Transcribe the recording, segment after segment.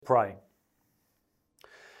pray.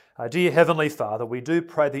 Dear Heavenly Father, we do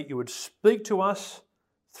pray that you would speak to us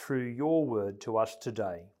through your word to us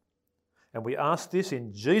today. And we ask this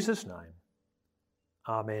in Jesus' name.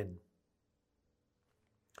 Amen.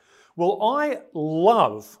 Well, I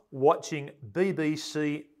love watching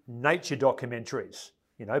BBC nature documentaries.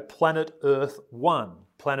 You know, Planet Earth 1,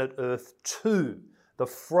 Planet Earth 2, The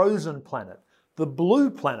Frozen Planet, The Blue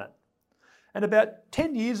Planet. And about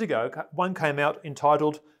 10 years ago, one came out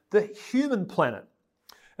entitled The Human Planet.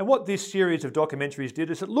 And what this series of documentaries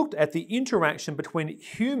did is it looked at the interaction between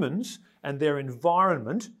humans and their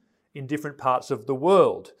environment in different parts of the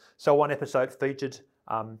world. So one episode featured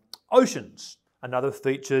oceans, another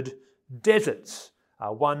featured deserts,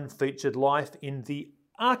 one featured life in the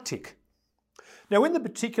Arctic. Now, in the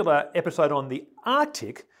particular episode on the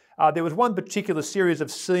Arctic, there was one particular series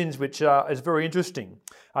of scenes which is very interesting.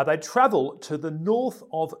 They travel to the north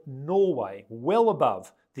of Norway, well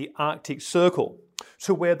above the Arctic Circle,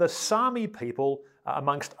 to where the Sami people,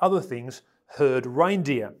 amongst other things, herd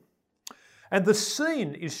reindeer. And the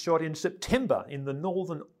scene is shot in September, in the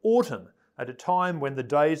northern autumn, at a time when the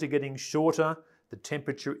days are getting shorter, the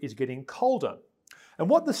temperature is getting colder. And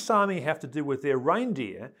what the Sami have to do with their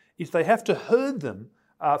reindeer is they have to herd them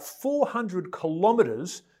 400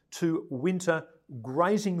 kilometres to winter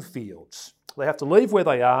grazing fields. They have to leave where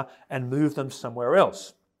they are and move them somewhere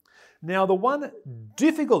else. Now, the one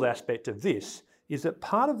difficult aspect of this is that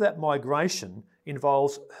part of that migration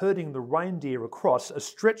involves herding the reindeer across a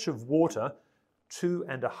stretch of water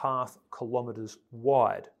 2.5 kilometres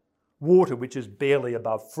wide, water which is barely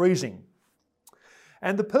above freezing.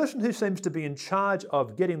 And the person who seems to be in charge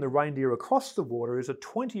of getting the reindeer across the water is a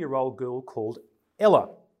 20-year-old girl called Ella.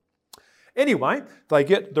 Anyway, they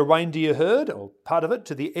get the reindeer herd, or part of it,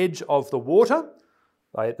 to the edge of the water.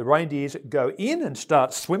 The reindeers go in and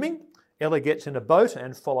start swimming. Ella gets in a boat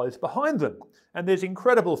and follows behind them. And there's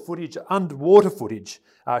incredible footage, underwater footage,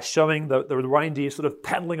 showing the reindeer sort of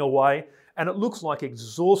paddling away, and it looks like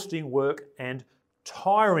exhausting work and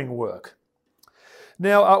tiring work.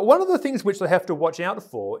 Now, one of the things which they have to watch out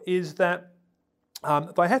for is that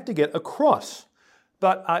they have to get across.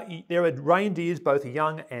 But there are reindeers, both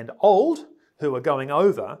young and old, who are going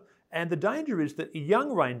over, and the danger is that a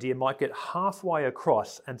young reindeer might get halfway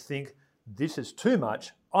across and think, this is too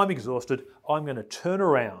much, I'm exhausted, I'm going to turn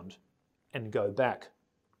around and go back.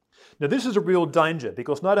 Now, this is a real danger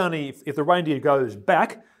because not only if the reindeer goes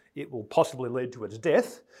back, it will possibly lead to its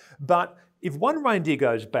death, but if one reindeer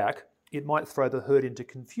goes back, it might throw the herd into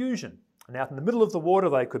confusion. And out in the middle of the water,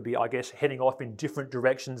 they could be, I guess, heading off in different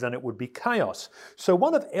directions and it would be chaos. So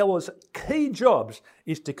one of Ella's key jobs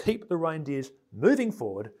is to keep the reindeers moving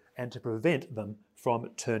forward and to prevent them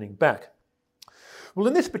from turning back. Well,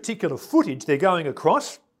 in this particular footage, they're going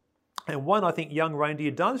across, and one, I think, young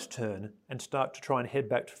reindeer does turn and start to try and head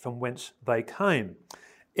back from whence they came.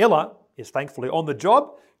 Ella is thankfully on the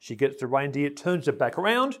job. She gets the reindeer, turns it back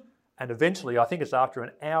around, and eventually, I think it's after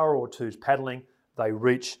an hour or two's paddling, they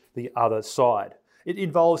reach the other side. It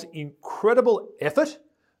involves incredible effort,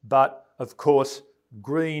 but of course,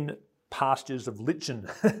 green pastures of lichen,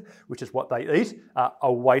 which is what they eat,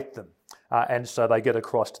 await them. And so they get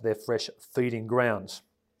across to their fresh feeding grounds.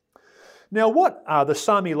 Now, what the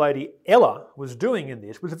Sami lady Ella was doing in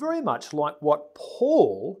this was very much like what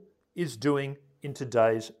Paul is doing in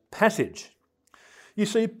today's passage. You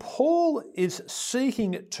see, Paul is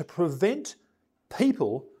seeking to prevent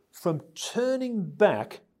people from turning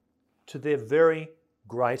back to their very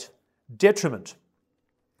great detriment.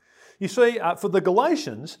 You see, for the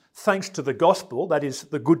Galatians, thanks to the gospel, that is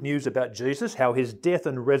the good news about Jesus, how his death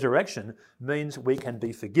and resurrection means we can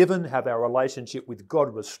be forgiven, have our relationship with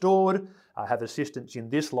God restored, have assistance in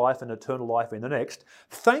this life and eternal life in the next.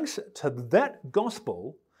 Thanks to that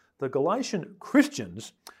gospel, the Galatian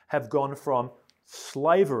Christians have gone from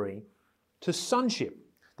slavery to sonship.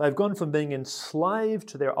 They've gone from being enslaved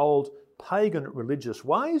to their old pagan religious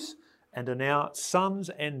ways and are now sons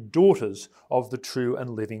and daughters of the true and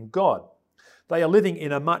living God. They are living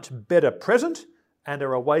in a much better present and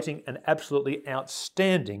are awaiting an absolutely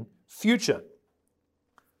outstanding future.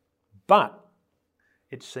 But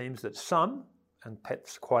it seems that some, and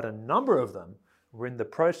perhaps quite a number of them, were in the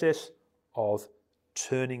process of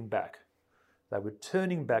turning back. They were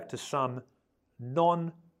turning back to some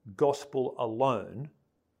non-gospel alone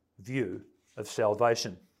view of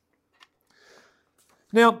salvation.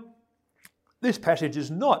 Now, this passage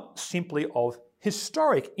is not simply of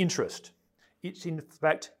historic interest. It's in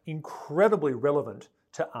fact incredibly relevant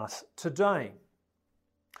to us today.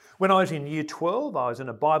 When I was in year 12, I was in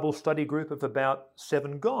a Bible study group of about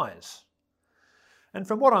 7 guys. And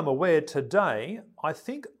from what I'm aware today, I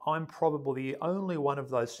think I'm probably the only one of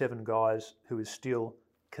those 7 guys who is still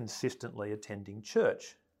consistently attending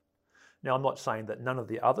church. Now, I'm not saying that none of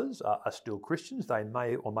the others are still Christians. They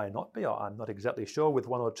may or may not be. I'm not exactly sure with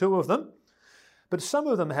 1 or 2 of them. But some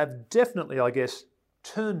of them have definitely, I guess,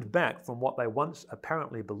 turned back from what they once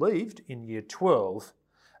apparently believed in year 12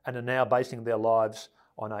 and are now basing their lives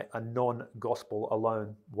on a non-gospel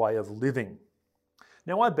alone way of living.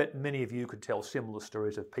 Now, I bet many of you could tell similar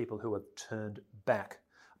stories of people who have turned back.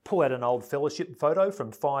 Pull out an old fellowship photo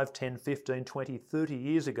from 5, 10, 15, 20, 30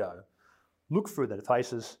 years ago. Look through their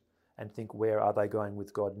faces and think, where are they going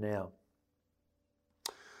with God now?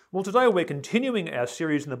 Well, today we're continuing our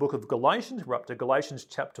series in the book of Galatians. We're up to Galatians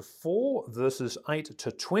chapter 4, verses 8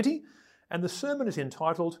 to 20, and the sermon is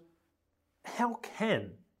entitled, How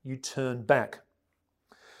Can You Turn Back?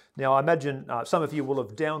 Now, I imagine some of you will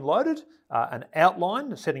have downloaded an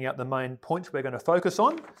outline setting out the main points we're going to focus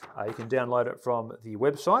on. You can download it from the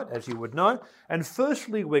website, as you would know. And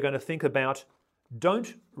firstly, we're going to think about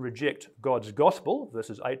don't reject God's gospel,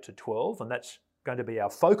 verses 8 to 12, and that's going to be our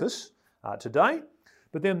focus today.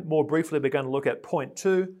 But then more briefly, we're going to look at point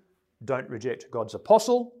 2, don't reject God's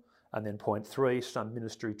apostle, and then point 3, some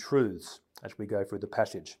ministry truths as we go through the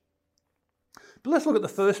passage. But let's look at the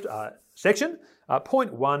first section.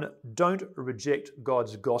 Point 1, don't reject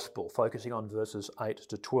God's gospel, focusing on verses 8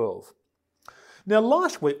 to 12. Now,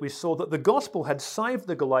 last week we saw that the gospel had saved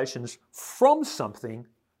the Galatians from something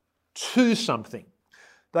to something.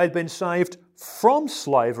 They'd been saved from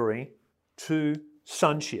slavery to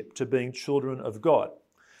sonship, to being children of God.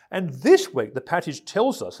 And this week the passage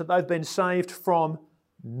tells us that they've been saved from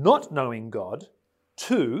not knowing God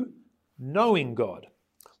to knowing God.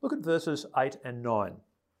 Look at verses 8 and 9.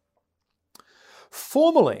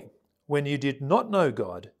 Formerly, when you did not know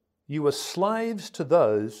God, you were slaves to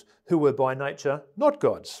those who were by nature not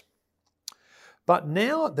gods. But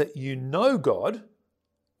now that you know God,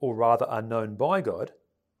 or rather are known by God,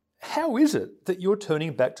 how is it that you're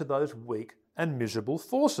turning back to those weak and miserable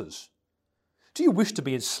forces? Do you wish to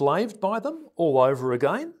be enslaved by them all over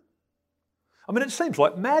again? I mean, it seems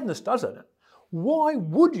like madness, doesn't it? Why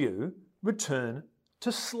would you return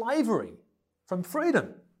to slavery from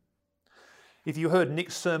freedom? If you heard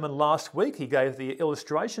Nick's sermon last week, he gave the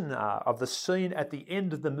illustration of the scene at the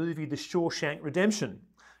end of the movie The Shawshank Redemption.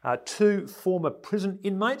 2 former prison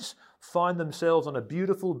inmates find themselves on a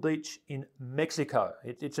beautiful beach in Mexico.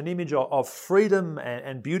 It's an image of freedom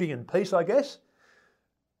and beauty and peace, I guess.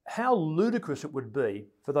 How ludicrous it would be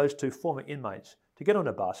for those 2 former inmates to get on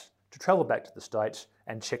a bus, to travel back to the States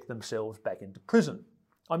and check themselves back into prison.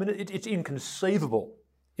 I mean, it's inconceivable,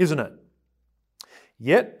 isn't it?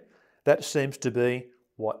 Yet, that seems to be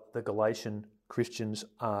what the Galatian Christians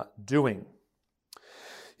are doing.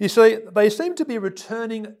 You see, they seem to be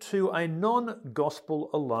returning to a non-gospel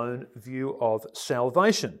alone view of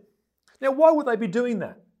salvation. Now, why would they be doing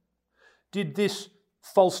that? Did this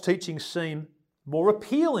false teaching seem more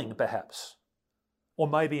appealing, perhaps? Or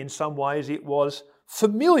maybe in some ways it was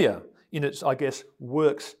familiar in its, I guess,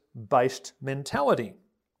 works-based mentality.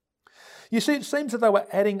 You see, it seems that they were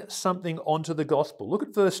adding something onto the gospel. Look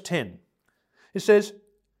at verse 10. It says,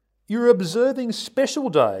 you're observing special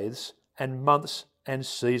days and months and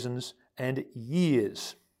seasons and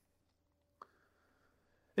years.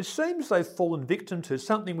 It seems they've fallen victim to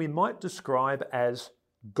something we might describe as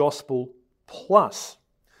gospel plus.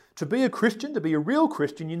 To be a Christian, to be a real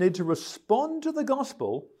Christian, you need to respond to the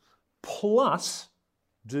gospel plus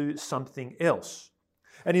do something else.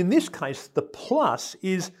 And in this case, the plus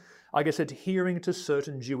is, I guess, adhering to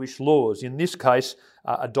certain Jewish laws. In this case,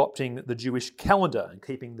 adopting the Jewish calendar and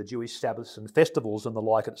keeping the Jewish Sabbaths and festivals and the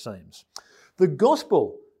like, it seems. The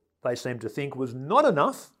gospel, they seem to think, was not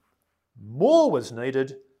enough. More was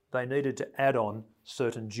needed. They needed to add on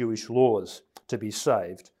certain Jewish laws to be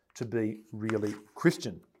saved, to be really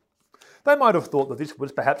Christian. They might have thought that this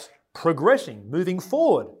was perhaps progressing, moving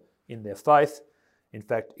forward in their faith. In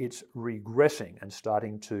fact, it's regressing and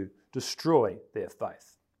starting to destroy their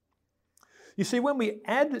faith. You see, when we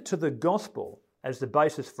add to the gospel as the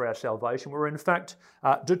basis for our salvation, we're in fact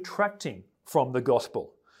detracting from the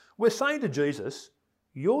gospel. We're saying to Jesus,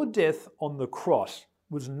 your death on the cross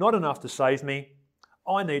was not enough to save me.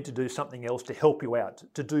 I need to do something else to help you out,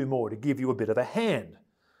 to do more, to give you a bit of a hand.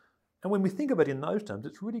 And when we think of it in those terms,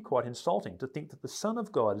 it's really quite insulting to think that the Son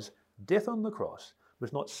of God's death on the cross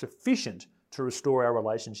was not sufficient to restore our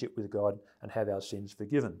relationship with God and have our sins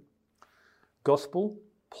forgiven. Gospel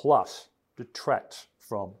plus detracts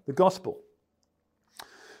from the gospel.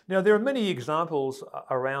 Now, there are many examples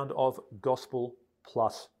around of gospel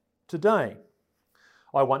plus today.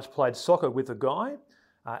 I once played soccer with a guy,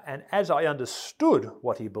 and as I understood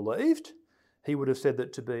what he believed, he would have said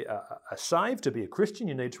that to be saved, to be a Christian,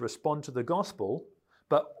 you need to respond to the gospel,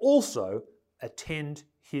 but also attend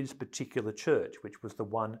his particular church, which was the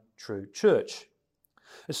one true church.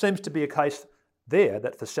 It seems to be a case there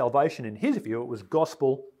that for salvation, in his view, it was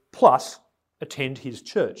gospel plus attend his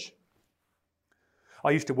church.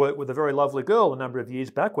 I used to work with a very lovely girl a number of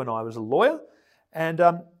years back when I was a lawyer, and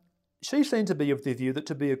she seemed to be of the view that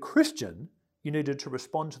to be a Christian, you needed to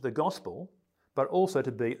respond to the gospel, but also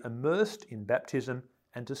to be immersed in baptism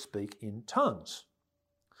and to speak in tongues.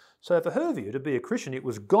 So for her view, to be a Christian, it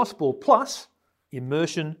was gospel plus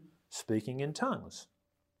immersion, speaking in tongues.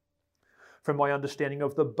 From my understanding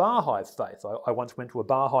of the Baha'i faith, I once went to a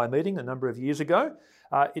Baha'i meeting a number of years ago.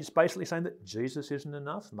 It's basically saying that Jesus isn't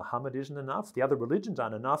enough, Muhammad isn't enough, the other religions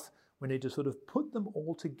aren't enough. We need to sort of put them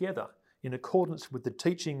all together in accordance with the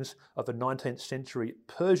teachings of a 19th century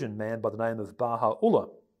Persian man by the name of Baha'u'llah.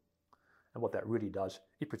 And what that really does,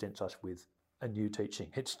 it presents us with a new teaching.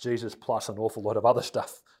 It's Jesus plus an awful lot of other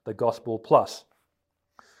stuff, the gospel plus.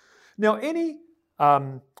 Now, any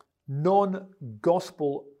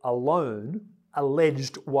non-gospel alone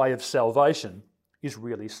alleged way of salvation is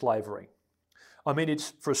really slavery. I mean,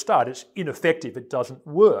 for a start, it's ineffective, it doesn't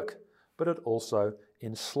work, but it also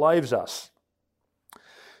enslaves us.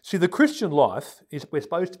 See, the Christian life is we're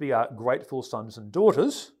supposed to be grateful sons and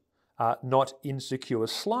daughters, not insecure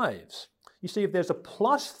slaves. You see, if there's a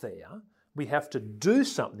plus there, we have to do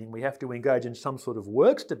something, we have to engage in some sort of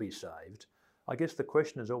works to be saved. I guess the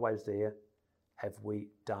question is always there, have we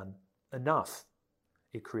done enough?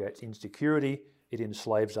 It creates insecurity, it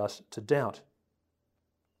enslaves us to doubt.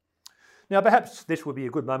 Now, perhaps this would be a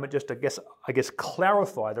good moment just to, I guess,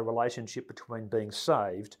 clarify the relationship between being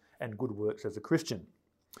saved and good works as a Christian.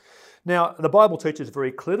 Now, the Bible teaches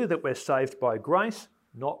very clearly that we're saved by grace,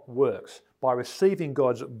 not works, by receiving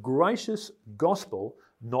God's gracious gospel,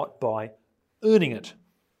 not by earning it.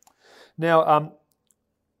 Now,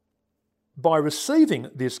 by receiving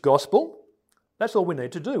this gospel, that's all we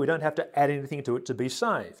need to do. We don't have to add anything to it to be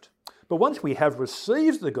saved. But once we have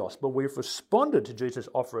received the gospel, we've responded to Jesus'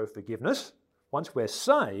 offer of forgiveness. Once we're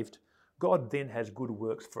saved, God then has good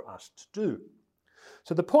works for us to do.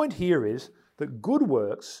 So the point here is that good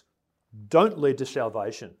works don't lead to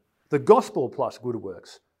salvation. The gospel plus good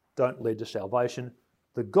works don't lead to salvation.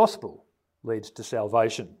 The gospel leads to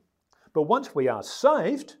salvation. But once we are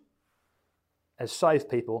saved, as saved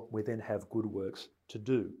people, we then have good works to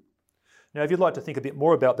do. Now, if you'd like to think a bit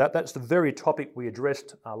more about that, that's the very topic we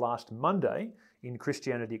addressed last Monday in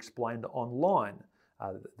Christianity Explained Online.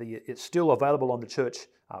 It's still available on the church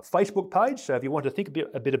Facebook page, so if you want to think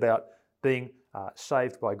a bit about being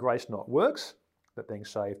saved by grace, not works, but being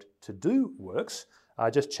saved to do works,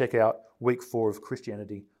 just check out week 4 of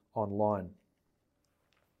Christianity Online.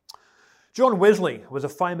 John Wesley was a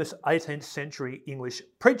famous 18th century English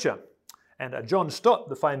preacher, and John Stott,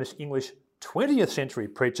 the famous English 20th century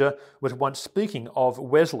preacher, was once speaking of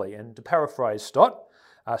Wesley. And to paraphrase Stott,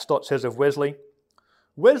 Stott says of Wesley,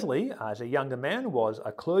 Wesley, as a younger man, was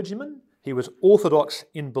a clergyman. He was orthodox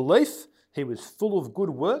in belief. He was full of good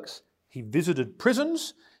works. He visited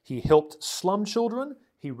prisons. He helped slum children.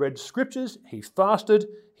 He read scriptures. He fasted.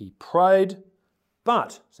 He prayed.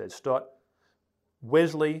 But, says Stott,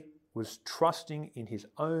 Wesley was trusting in his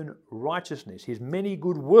own righteousness, his many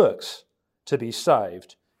good works, to be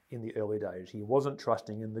saved in the early days. He wasn't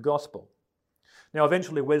trusting in the gospel. Now,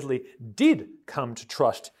 eventually Wesley did come to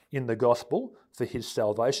trust in the gospel for his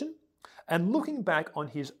salvation, and looking back on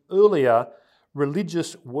his earlier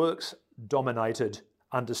religious works-dominated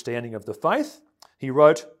understanding of the faith, he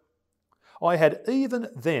wrote, I had even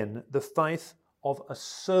then the faith of a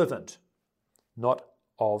servant, not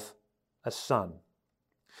of a son.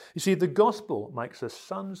 You see, the gospel makes us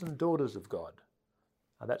sons and daughters of God.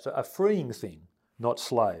 And that's a freeing thing, not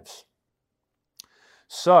slaves.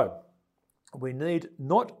 So, we need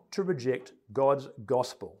not to reject God's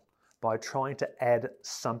gospel by trying to add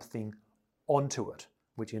something onto it,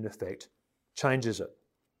 which in effect changes it.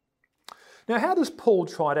 Now, how does Paul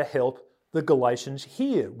try to help the Galatians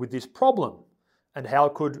here with this problem? And how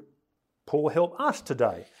could Paul help us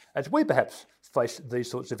today as we perhaps face these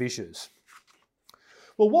sorts of issues?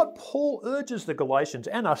 Well, what Paul urges the Galatians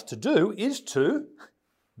and us to do is to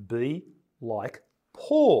be like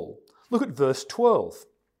Paul. Look at verse 12.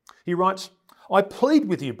 He writes, I plead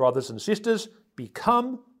with you, brothers and sisters,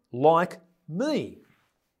 become like me.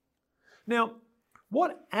 Now,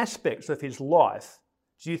 what aspects of his life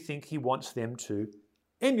do you think he wants them to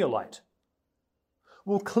emulate?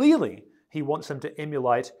 Well, clearly, He wants them to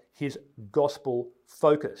emulate his gospel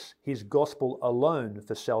focus, his gospel alone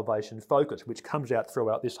for salvation focus, which comes out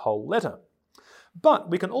throughout this whole letter. But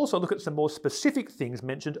we can also look at some more specific things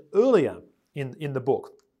mentioned earlier in the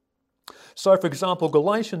book. So, for example,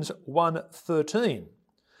 Galatians 1:13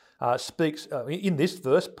 speaks, in this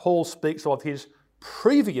verse, Paul speaks of his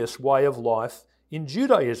previous way of life in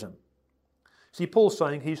Judaism. See, Paul's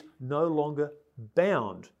saying he's no longer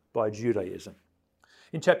bound by Judaism.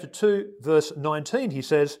 In chapter 2, verse 19, he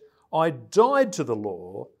says, I died to the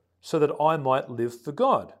law so that I might live for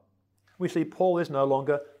God. We see Paul is no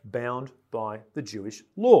longer bound by the Jewish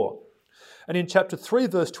law. And in chapter 3,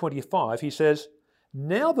 verse 25, he says,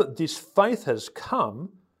 now that this faith has come,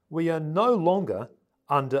 we are no longer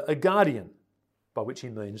under a guardian, by which he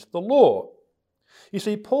means the law. You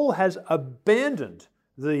see, Paul has abandoned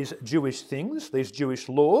these Jewish things, these Jewish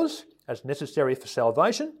laws, as necessary for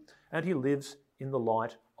salvation, and he lives in the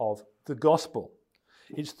light of the gospel.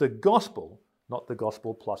 It's the gospel, not the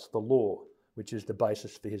gospel plus the law, which is the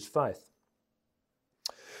basis for his faith.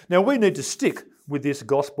 Now, we need to stick with this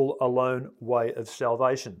gospel alone way of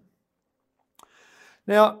salvation.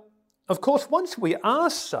 Now, of course, once we are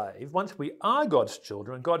saved, once we are God's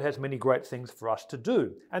children, God has many great things for us to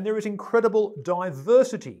do. And there is incredible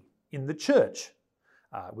diversity in the church.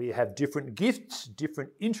 We have different gifts,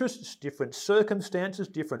 different interests, different circumstances,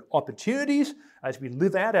 different opportunities. As we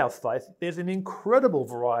live out our faith, there's an incredible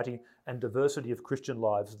variety and diversity of Christian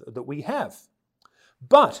lives that we have.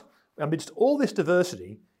 But amidst all this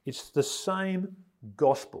diversity, it's the same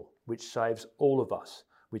gospel which saves all of us,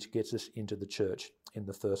 which gets us into the church in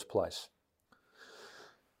the first place.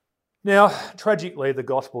 Now, tragically, the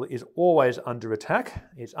gospel is always under attack.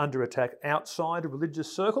 It's under attack outside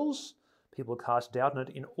religious circles. People cast doubt on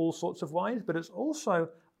it in all sorts of ways, but it's also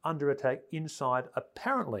under attack inside,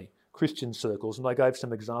 apparently, Christian circles, and I gave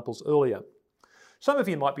some examples earlier. Some of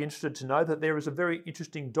you might be interested to know that there is a very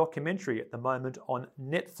interesting documentary at the moment on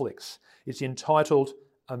Netflix. It's entitled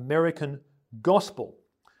American Gospel,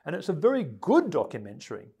 and it's a very good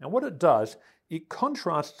documentary. And what it does, it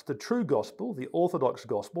contrasts the true gospel, the orthodox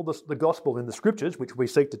gospel, the gospel in the scriptures, which we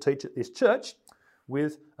seek to teach at this church,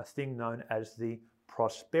 with a thing known as the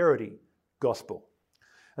prosperity gospel.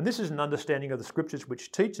 And this is an understanding of the scriptures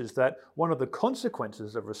which teaches that one of the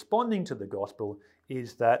consequences of responding to the gospel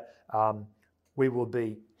is that we will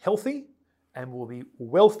be healthy and will be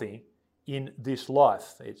wealthy in this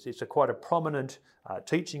life. It's quite a prominent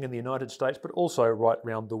teaching in the United States, but also right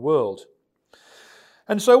around the world.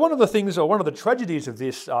 And so one of the things, or one of the tragedies of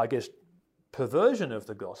this, perversion of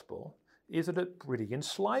the gospel is that it really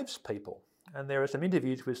enslaves people. And there are some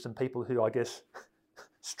interviews with some people who,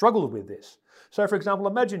 struggle with this. So, for example,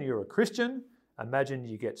 imagine you're a Christian, imagine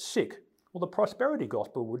you get sick. Well, the prosperity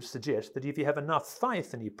gospel would suggest that if you have enough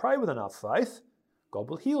faith and you pray with enough faith,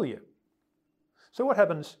 God will heal you. So what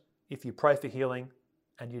happens if you pray for healing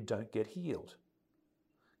and you don't get healed?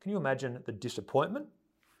 Can you imagine the disappointment?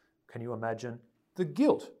 Can you imagine the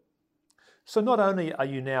guilt? So not only are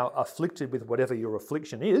you now afflicted with whatever your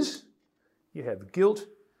affliction is, you have guilt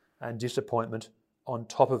and disappointment on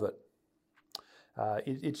top of it.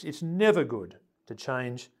 It's never good to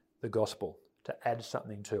change the gospel, to add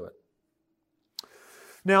something to it.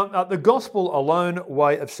 Now, the gospel alone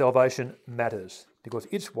way of salvation matters because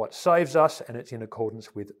it's what saves us and it's in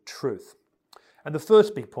accordance with truth. And the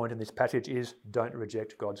first big point in this passage is don't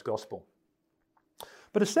reject God's gospel.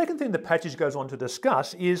 But a second thing the passage goes on to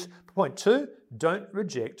discuss is, point 2, don't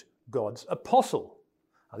reject God's apostle.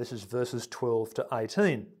 Now, this is verses 12 to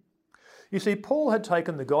 18. You see, Paul had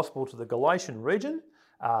taken the gospel to the Galatian region.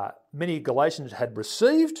 Many Galatians had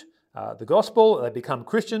received the gospel, they'd become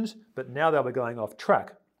Christians, but now they were going off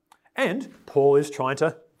track. And Paul is trying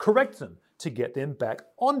to correct them, to get them back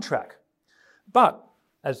on track. But,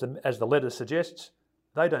 as the letter suggests,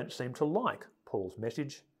 they don't seem to like Paul's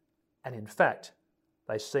message, and in fact,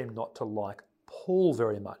 they seem not to like Paul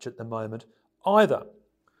very much at the moment either.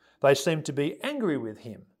 They seem to be angry with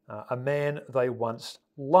him, a man they once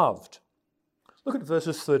loved. Look at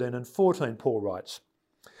verses 13 and 14, Paul writes,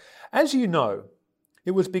 "As you know,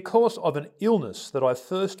 it was because of an illness that I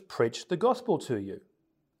first preached the gospel to you.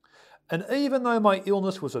 And even though my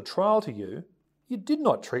illness was a trial to you, you did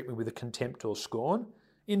not treat me with contempt or scorn.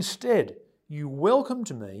 Instead, you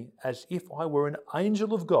welcomed me as if I were an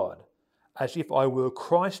angel of God, as if I were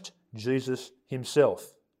Christ Jesus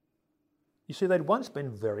himself." You see, they'd once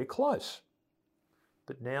been very close,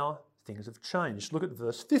 but now things have changed. Look at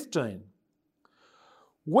verse 15.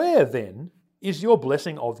 "Where then is your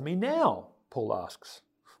blessing of me now?" Paul asks.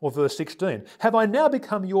 Or verse 16, "Have I now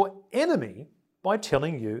become your enemy by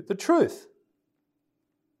telling you the truth?"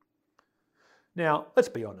 Now, let's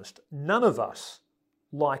be honest, none of us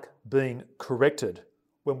like being corrected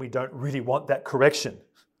when we don't really want that correction.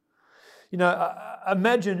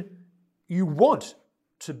 Imagine you want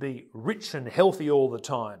to be rich and healthy all the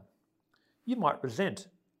time. You might resent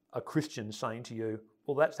a Christian saying to you,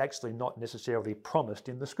 well, that's actually not necessarily promised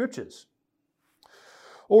in the scriptures.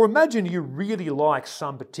 Or imagine you really like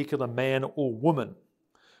some particular man or woman.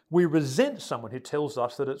 We resent someone who tells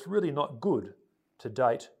us that it's really not good to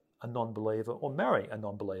date a non-believer or marry a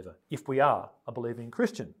non-believer if we are a believing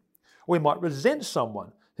Christian. We might resent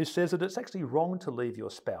someone who says that it's actually wrong to leave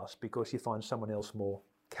your spouse because you find someone else more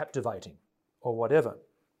captivating or whatever.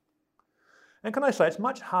 And can I say, it's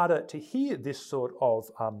much harder to hear this sort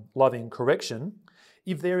of loving correction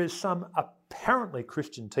if there is some apparently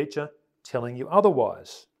Christian teacher telling you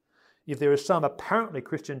otherwise. If there is some apparently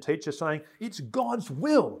Christian teacher saying it's God's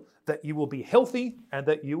will that you will be healthy and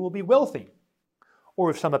that you will be wealthy. Or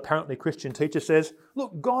if some apparently Christian teacher says,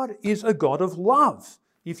 look, God is a God of love.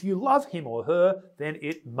 If you love him or her, then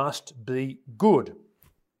it must be good.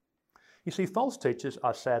 You see, false teachers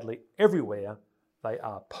are sadly everywhere. They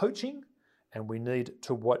are poaching, and we need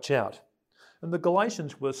to watch out. And the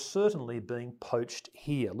Galatians were certainly being poached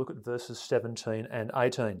here. Look at verses 17 and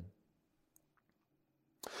 18.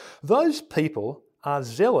 Those people are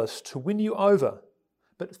zealous to win you over,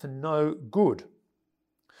 but for no good.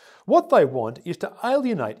 What they want is to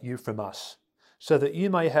alienate you from us, so that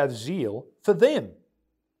you may have zeal for them.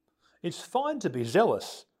 It's fine to be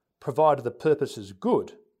zealous, provided the purpose is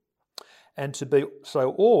good, and to be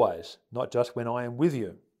so always, not just when I am with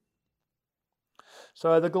you.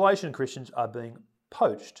 So the Galatian Christians are being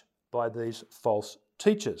poached by these false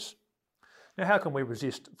teachers. Now, how can we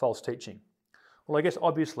resist false teaching? Well, I guess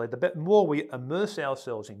obviously the more we immerse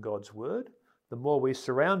ourselves in God's Word, the more we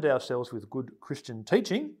surround ourselves with good Christian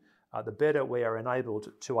teaching, the better we are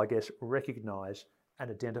enabled to, I guess, recognise and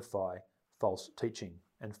identify false teaching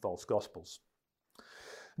and false gospels.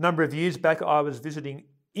 A number of years back, I was visiting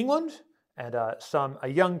England, and a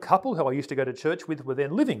young couple who I used to go to church with were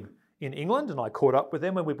then living in England, and I caught up with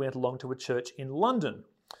them when we went along to a church in London.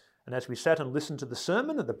 And as we sat and listened to the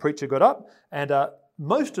sermon, and the preacher got up, and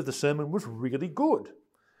most of the sermon was really good.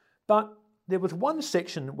 But there was one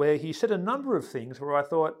section where he said a number of things where I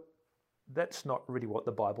thought, that's not really what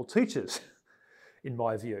the Bible teaches, in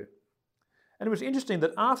my view. And it was interesting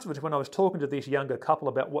that afterwards, when I was talking to this younger couple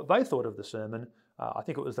about what they thought of the sermon, I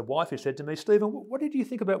think it was the wife who said to me, Stephen, what did you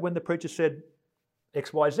think about when the preacher said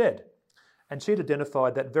X, Y, Z? And she'd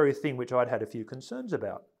identified that very thing which I'd had a few concerns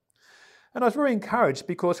about. And I was very encouraged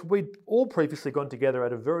because we'd all previously gone together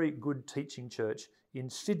at a very good teaching church in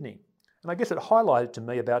Sydney. And I guess it highlighted to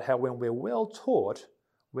me about how when we're well taught,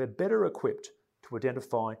 we're better equipped to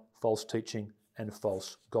identify false teaching and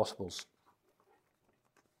false gospels.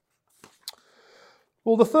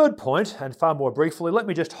 Well, the third point, and far more briefly, let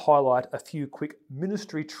me just highlight a few quick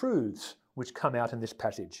ministry truths which come out in this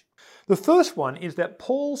passage. The first one is that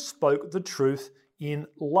Paul spoke the truth in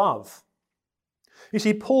love. You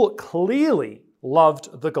see, Paul clearly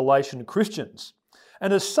loved the Galatian Christians,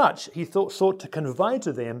 and as such, he sought to convey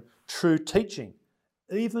to them true teaching,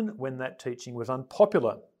 even when that teaching was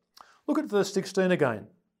unpopular. Look at verse 16 again.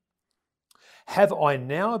 Have I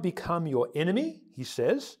now become your enemy, he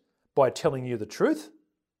says, by telling you the truth?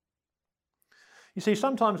 You see,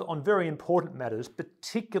 sometimes on very important matters,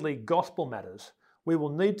 particularly gospel matters, we will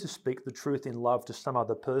need to speak the truth in love to some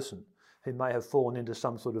other person who may have fallen into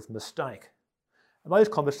some sort of mistake. And those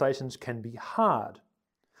conversations can be hard.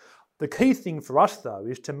 The key thing for us, though,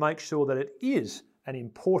 is to make sure that it is an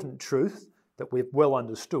important truth that we've well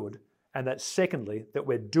understood, and that secondly, that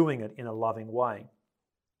we're doing it in a loving way.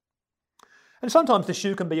 And sometimes the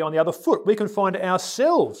shoe can be on the other foot. We can find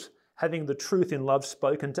ourselves having the truth in love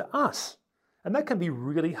spoken to us. And that can be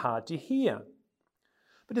really hard to hear.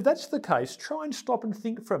 But if that's the case, try and stop and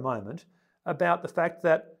think for a moment about the fact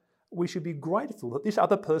that we should be grateful that this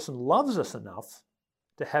other person loves us enough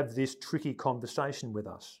to have this tricky conversation with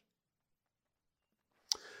us.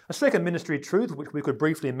 A second ministry truth, which we could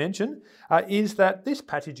briefly mention, is that this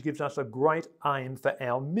passage gives us a great aim for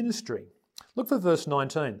our ministry. Look for verse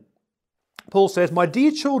 19. Paul says, "My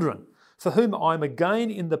dear children, for whom I am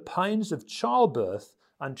again in the pains of childbirth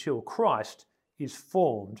until Christ is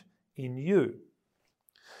formed in you."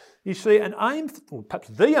 You see, an aim, or perhaps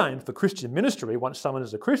the aim for Christian ministry, once someone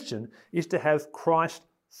is a Christian, is to have Christ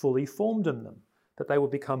fully formed in them, that they will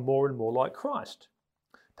become more and more like Christ.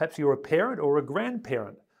 Perhaps you're a parent or a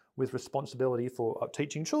grandparent with responsibility for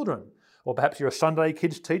teaching children. Or perhaps you're a Sunday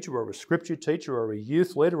kids teacher or a scripture teacher or a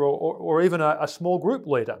youth leader or even a small group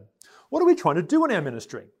leader. What are we trying to do in our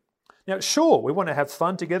ministry? Now, sure, we want to have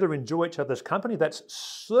fun together, enjoy each other's company. That's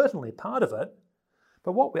certainly part of it.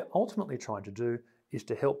 But what we're ultimately trying to do is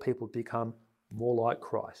to help people become more like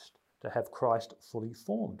Christ, to have Christ fully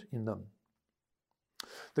formed in them.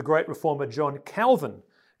 The great reformer John Calvin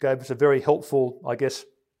gave us a very helpful,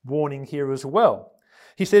 warning here as well.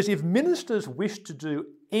 He says, if ministers wish to do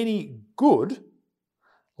any good,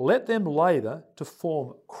 let them labour to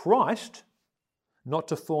form Christ, not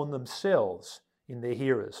to form themselves in their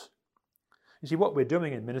hearers. You see, what we're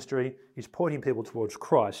doing in ministry is pointing people towards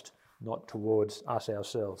Christ, not towards us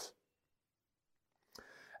ourselves.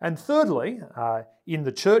 And thirdly, in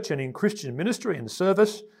the church and in Christian ministry and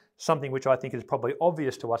service, something which I think is probably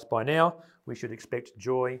obvious to us by now, we should expect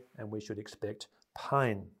joy and we should expect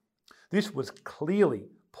pain. This was clearly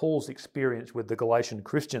Paul's experience with the Galatian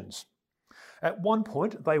Christians. At one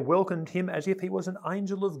point, they welcomed him as if he was an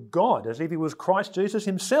angel of God, as if he was Christ Jesus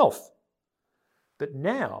himself. But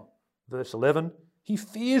now, verse 11, he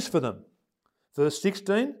fears for them. Verse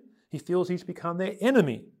 16, he feels he's become their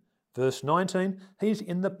enemy. Verse 19, he's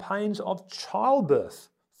in the pains of childbirth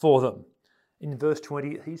for them. In verse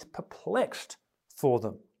 20, he's perplexed for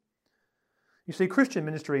them. You see, Christian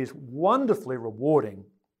ministry is wonderfully rewarding,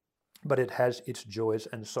 but it has its joys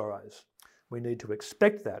and sorrows. We need to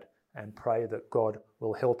expect that and pray that God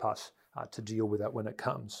will help us to deal with that when it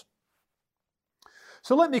comes.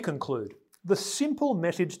 So let me conclude. The simple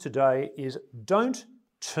message today is don't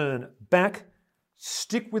turn back,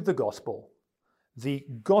 stick with the gospel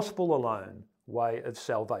alone way of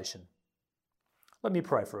salvation. Let me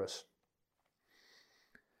pray for us.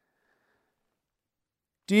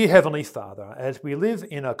 Dear Heavenly Father, as we live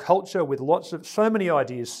in a culture with so many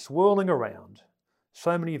ideas swirling around,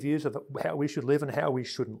 so many views of how we should live and how we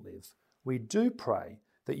shouldn't live, we do pray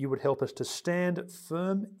that you would help us to stand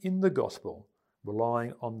firm in the gospel,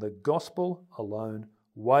 relying on the gospel alone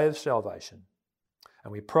way of salvation.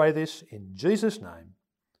 And we pray this in Jesus' name.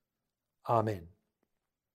 Amen.